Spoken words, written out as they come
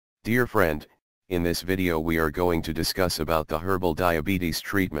Dear friend, in this video we are going to discuss about the herbal diabetes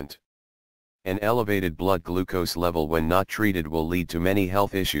treatment. An elevated blood glucose level when not treated will lead to many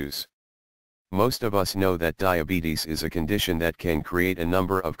health issues. Most of us know that diabetes is a condition that can create a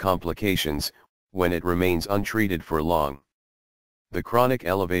number of complications, when it remains untreated for long. The chronic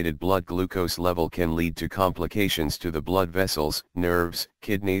elevated blood glucose level can lead to complications to the blood vessels, nerves,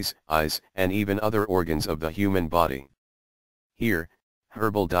 kidneys, eyes, and even other organs of the human body. Here,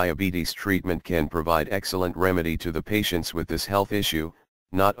 herbal diabetes treatment can provide excellent remedy to the patients with this health issue,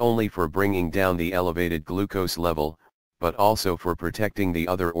 not only for bringing down the elevated glucose level, but also for protecting the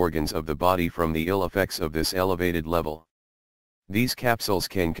other organs of the body from the ill effects of this elevated level. These capsules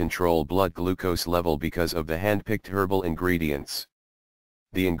can control blood glucose level because of the hand-picked herbal ingredients.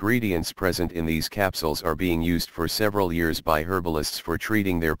 The ingredients present in these capsules are being used for several years by herbalists for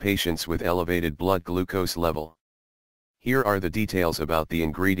treating their patients with elevated blood glucose level. Here are the details about the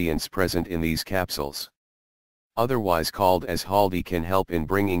ingredients present in these capsules. Otherwise called as haldi, can help in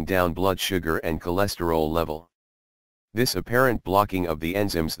bringing down blood sugar and cholesterol level. This apparent blocking of the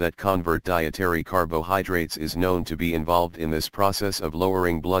enzymes that convert dietary carbohydrates is known to be involved in this process of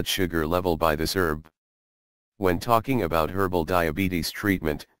lowering blood sugar level by this herb. When talking about herbal diabetes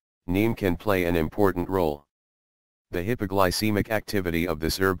treatment, neem can play an important role. The hypoglycemic activity of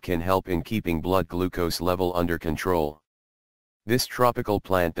this herb can help in keeping blood glucose level under control. This tropical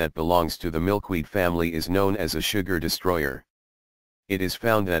plant that belongs to the milkweed family is known as a sugar destroyer. It is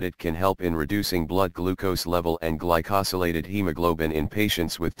found that it can help in reducing blood glucose level and glycosylated hemoglobin in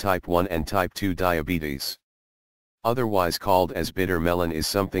patients with type 1 and type 2 diabetes. Otherwise called as bitter melon, is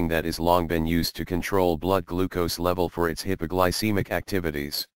something that is long been used to control blood glucose level for its hypoglycemic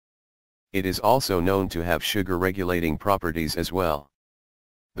activities. It is also known to have sugar regulating properties as well.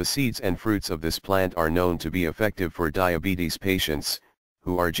 The seeds and fruits of this plant are known to be effective for diabetes patients,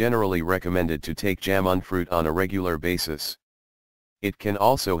 who are generally recommended to take jamun fruit on a regular basis. It can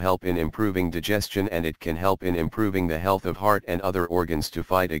also help in improving digestion, and it can help in improving the health of heart and other organs to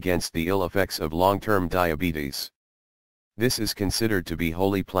fight against the ill effects of long-term diabetes. This is considered to be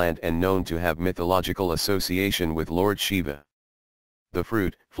holy plant and known to have mythological association with Lord Shiva. The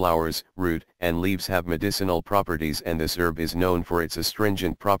fruit, flowers, root, and leaves have medicinal properties, and this herb is known for its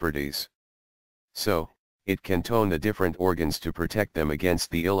astringent properties. So, it can tone the different organs to protect them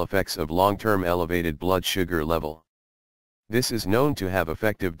against the ill effects of long-term elevated blood sugar level. This is known to have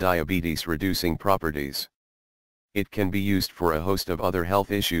effective diabetes reducing properties. It can be used for a host of other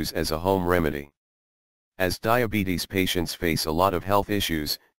health issues as a home remedy. As diabetes patients face a lot of health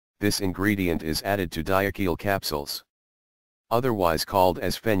issues, this ingredient is added to diabkil capsules. Otherwise called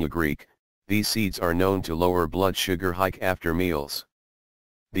as fenugreek, these seeds are known to lower blood sugar hike after meals.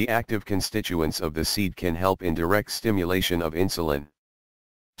 The active constituents of the seed can help in direct stimulation of insulin.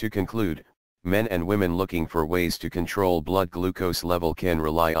 To conclude, men and women looking for ways to control blood glucose level can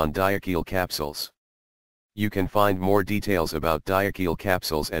rely on diabkil capsules. You can find more details about diabkil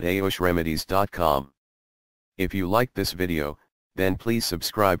capsules at ayushremedies.com. If you liked this video, then please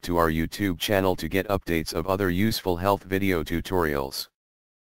subscribe to our YouTube channel to get updates of other useful health video tutorials.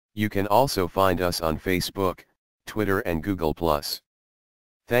 You can also find us on Facebook, Twitter and Google+.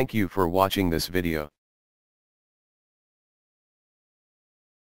 Thank you for watching this video.